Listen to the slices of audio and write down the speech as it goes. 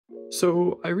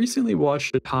So, I recently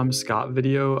watched a Tom Scott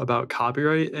video about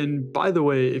copyright, and by the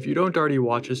way, if you don't already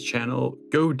watch his channel,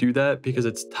 go do that because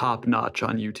it's top notch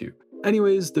on YouTube.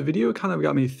 Anyways, the video kind of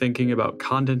got me thinking about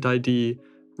content ID,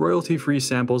 royalty-free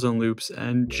samples and loops,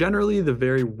 and generally the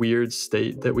very weird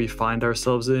state that we find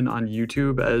ourselves in on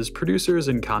YouTube as producers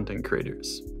and content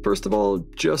creators. First of all,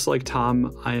 just like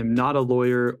Tom, I am not a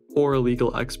lawyer or a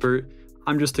legal expert.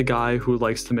 I'm just a guy who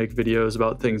likes to make videos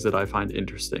about things that I find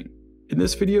interesting. In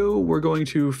this video, we're going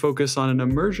to focus on an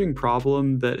emerging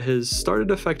problem that has started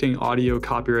affecting audio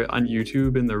copyright on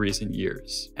YouTube in the recent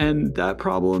years. And that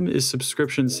problem is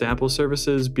subscription sample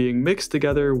services being mixed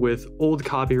together with old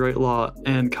copyright law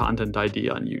and content ID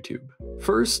on YouTube.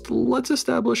 First, let's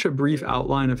establish a brief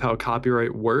outline of how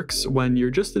copyright works when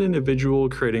you're just an individual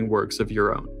creating works of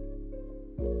your own.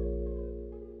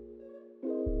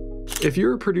 If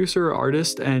you're a producer or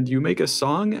artist and you make a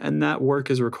song and that work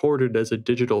is recorded as a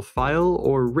digital file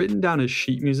or written down as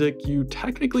sheet music, you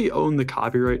technically own the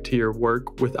copyright to your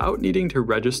work without needing to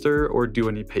register or do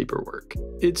any paperwork.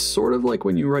 It's sort of like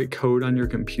when you write code on your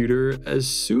computer. As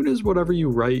soon as whatever you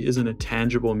write is in a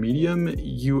tangible medium,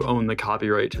 you own the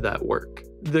copyright to that work.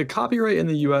 The copyright in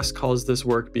the US calls this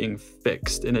work being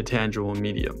fixed in a tangible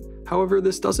medium. However,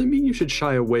 this doesn't mean you should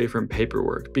shy away from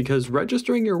paperwork, because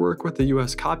registering your work with the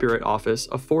US Copyright Office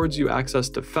affords you access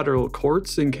to federal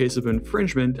courts in case of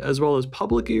infringement, as well as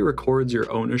publicly records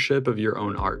your ownership of your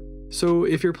own art. So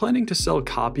if you're planning to sell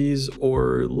copies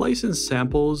or license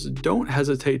samples, don't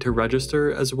hesitate to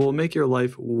register, as it will make your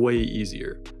life way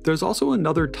easier. There's also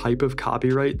another type of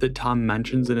copyright that Tom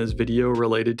mentions in his video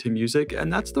related to music,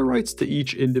 and that's the rights to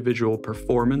each individual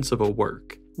performance of a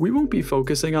work. We won't be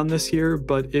focusing on this here,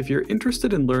 but if you're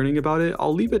interested in learning about it,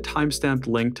 I'll leave a timestamped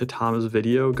link to Tom's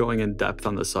video going in depth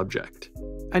on the subject.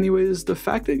 Anyways, the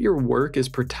fact that your work is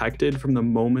protected from the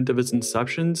moment of its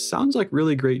inception sounds like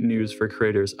really great news for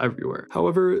creators everywhere.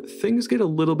 However, things get a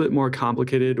little bit more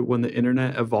complicated when the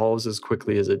internet evolves as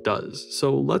quickly as it does.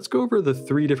 So let's go over the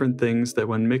 3 different things that,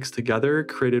 when mixed together,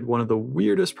 created one of the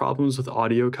weirdest problems with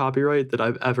audio copyright that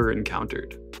I've ever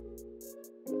encountered.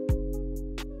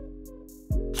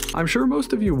 I'm sure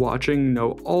most of you watching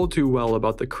know all too well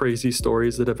about the crazy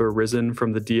stories that have arisen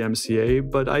from the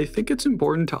DMCA, but I think it's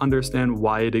important to understand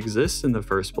why it exists in the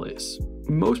first place.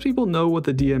 Most people know what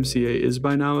the DMCA is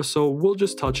by now, so we'll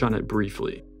just touch on it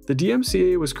briefly. The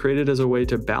DMCA was created as a way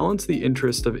to balance the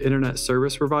interest of internet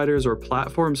service providers or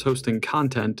platforms hosting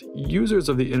content, users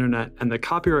of the internet, and the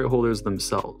copyright holders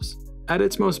themselves. At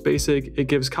its most basic, it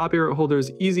gives copyright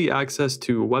holders easy access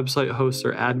to website hosts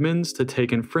or admins to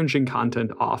take infringing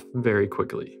content off very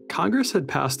quickly. Congress had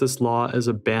passed this law as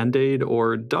a band-aid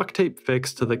or duct tape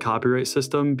fix to the copyright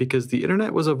system because the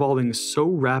internet was evolving so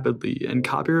rapidly and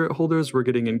copyright holders were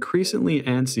getting increasingly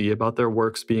antsy about their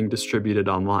works being distributed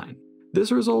online. This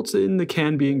results in the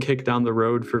can being kicked down the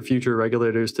road for future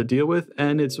regulators to deal with,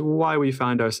 and it's why we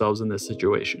find ourselves in this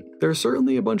situation. There are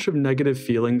certainly a bunch of negative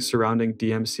feelings surrounding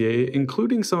DMCA,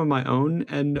 including some of my own,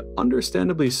 and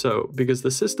understandably so, because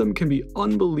the system can be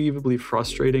unbelievably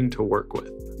frustrating to work with.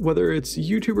 Whether it's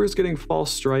YouTubers getting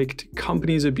false striked,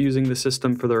 companies abusing the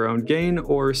system for their own gain,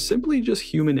 or simply just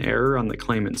human error on the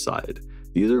claimant side.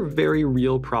 These are very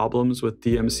real problems with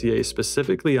DMCA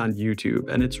specifically on YouTube,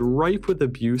 and it's rife with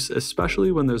abuse,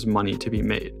 especially when there's money to be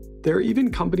made. There are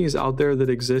even companies out there that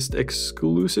exist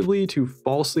exclusively to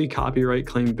falsely copyright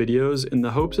claim videos in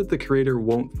the hopes that the creator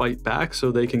won't fight back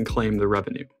so they can claim the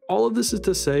revenue. All of this is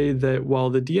to say that while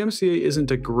the DMCA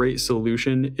isn't a great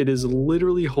solution, it is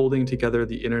literally holding together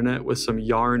the internet with some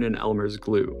yarn and Elmer's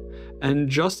glue. And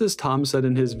just as Tom said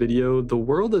in his video, the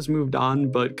world has moved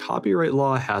on, but copyright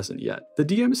law hasn't yet. The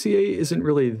DMCA isn't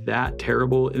really that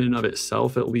terrible in and of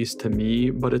itself, at least to me,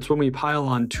 but it's when we pile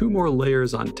on 2 more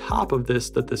layers on top of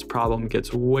this that this problem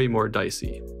gets way more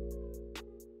dicey.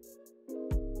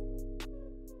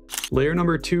 Layer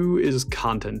number 2 is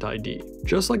content ID.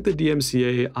 Just like the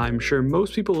DMCA, I'm sure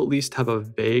most people at least have a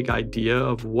vague idea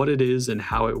of what it is and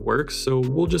how it works, so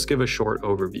we'll just give a short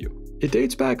overview. It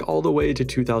dates back all the way to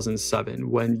 2007,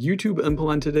 when YouTube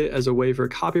implemented it as a way for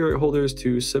copyright holders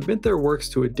to submit their works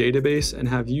to a database and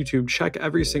have YouTube check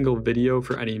every single video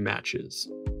for any matches.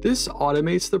 This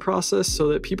automates the process so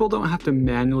that people don't have to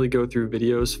manually go through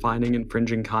videos finding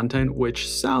infringing content, which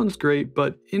sounds great,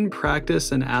 but in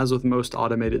practice, and as with most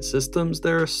automated systems,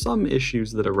 there are some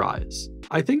issues that arise.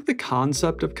 I think the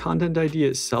concept of Content ID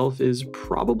itself is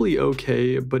probably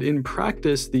okay, but in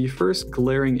practice, the first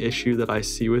glaring issue that I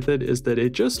see with it is that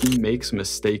it just makes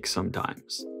mistakes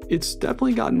sometimes. It's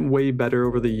definitely gotten way better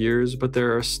over the years, but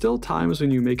there are still times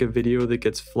when you make a video that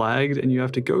gets flagged and you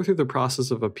have to go through the process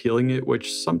of appealing it,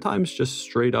 which sometimes just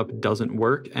straight up doesn't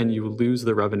work and you lose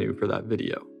the revenue for that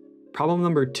video. Problem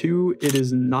number 2, it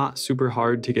is not super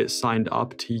hard to get signed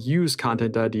up to use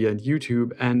Content ID on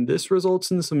YouTube, and this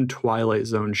results in some Twilight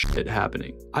Zone shit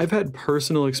happening. I've had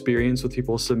personal experience with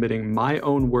people submitting my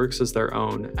own works as their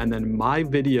own, and then my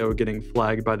video getting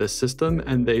flagged by the system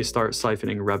and they start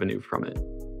siphoning revenue from it.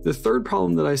 The third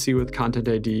problem that I see with Content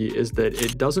ID is that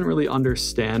it doesn't really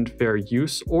understand fair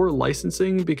use or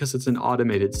licensing because it's an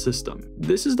automated system.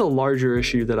 This is the larger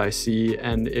issue that I see,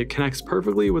 and it connects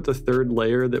perfectly with the third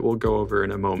layer that we'll go over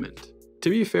in a moment. To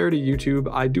be fair to YouTube,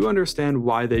 I do understand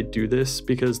why they do this,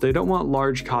 because they don't want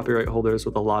large copyright holders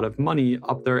with a lot of money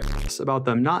up their ass about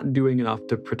them not doing enough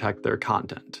to protect their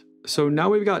content. So now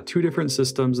we've got two different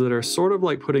systems that are sort of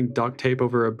like putting duct tape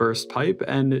over a burst pipe,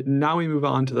 and now we move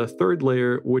on to the third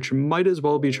layer, which might as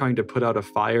well be trying to put out a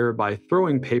fire by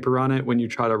throwing paper on it when you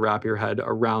try to wrap your head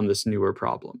around this newer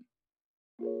problem.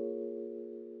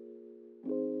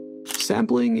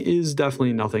 Sampling is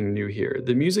definitely nothing new here.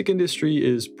 The music industry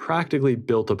is practically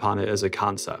built upon it as a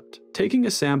concept. Taking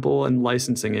a sample and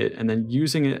licensing it and then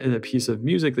using it in a piece of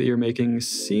music that you're making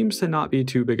seems to not be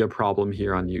too big a problem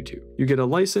here on YouTube. You get a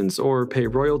license or pay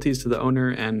royalties to the owner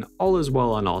and all is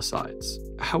well on all sides.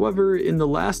 However, in the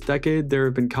last decade, there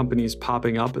have been companies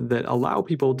popping up that allow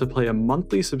people to pay a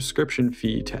monthly subscription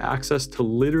fee to access to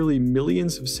literally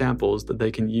millions of samples that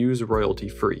they can use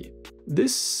royalty-free.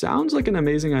 This sounds like an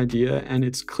amazing idea, and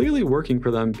it's clearly working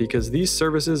for them because these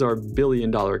services are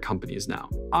billion-dollar companies now.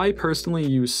 I personally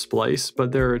use Splice,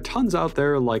 but there are tons out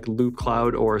there like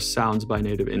LoopCloud or Sounds by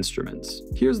Native Instruments.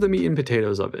 Here's the meat and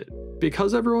potatoes of it.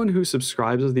 Because everyone who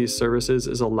subscribes to these services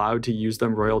is allowed to use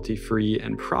them royalty-free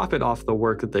and profit off the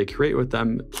work that they create with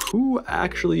them, who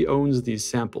actually owns these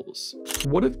samples?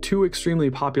 What if two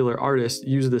extremely popular artists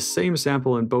use the same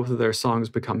sample and both of their songs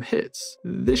become hits?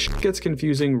 This shit gets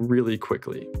confusing really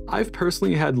quickly. I've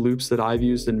personally had loops that I've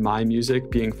used in my music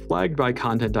being flagged by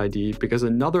Content ID because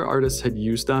another artist had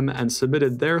used them and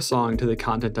submitted their song to the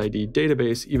Content ID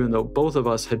database even though both of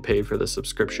us had paid for the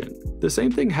subscription. The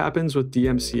same thing happens with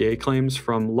DMCA claims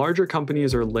from larger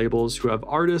companies or labels who have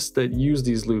artists that use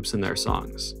these loops in their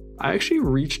songs. I actually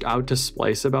reached out to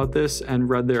Splice about this and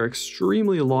read their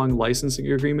extremely long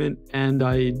licensing agreement, and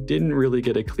I didn't really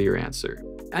get a clear answer.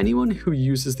 Anyone who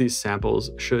uses these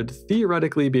samples should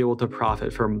theoretically be able to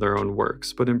profit from their own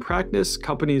works, but in practice,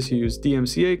 companies who use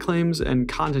DMCA claims and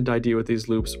Content ID with these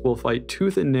loops will fight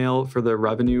tooth and nail for their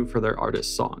revenue for their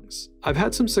artists' songs. I've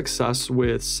had some success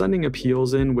with sending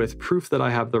appeals in with proof that I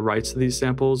have the rights to these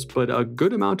samples, but a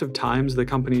good amount of times the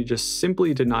company just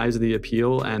simply denies the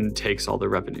appeal and takes all the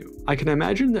revenue. I can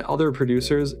imagine that other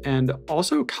producers and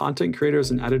also content creators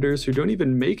and editors who don't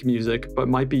even make music but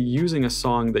might be using a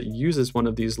song that uses one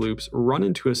of these loops run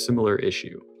into a similar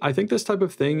issue. I think this type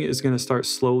of thing is going to start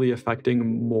slowly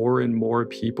affecting more and more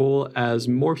people as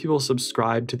more people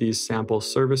subscribe to these sample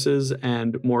services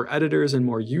and more editors and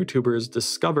more YouTubers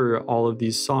discover all of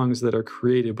these songs that are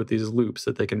created with these loops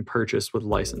that they can purchase with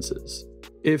licenses.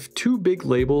 If two big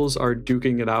labels are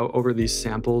duking it out over these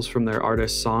samples from their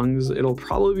artists' songs, it'll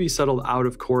probably be settled out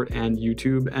of court and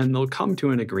YouTube, and they'll come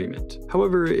to an agreement.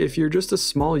 However, if you're just a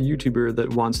small YouTuber that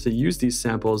wants to use these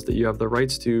samples that you have the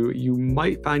rights to, you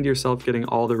might find yourself getting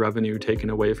all the revenue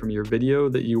taken away from your video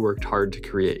that you worked hard to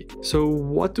create. So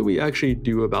what do we actually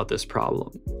do about this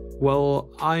problem? Well,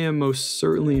 I am most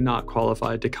certainly not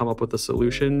qualified to come up with a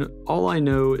solution. All I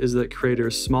know is that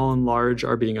creators small and large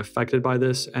are being affected by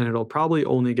this, and it'll probably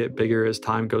only get bigger as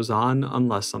time goes on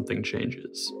unless something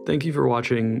changes. Thank you for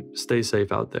watching, stay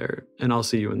safe out there, and I'll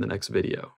see you in the next video.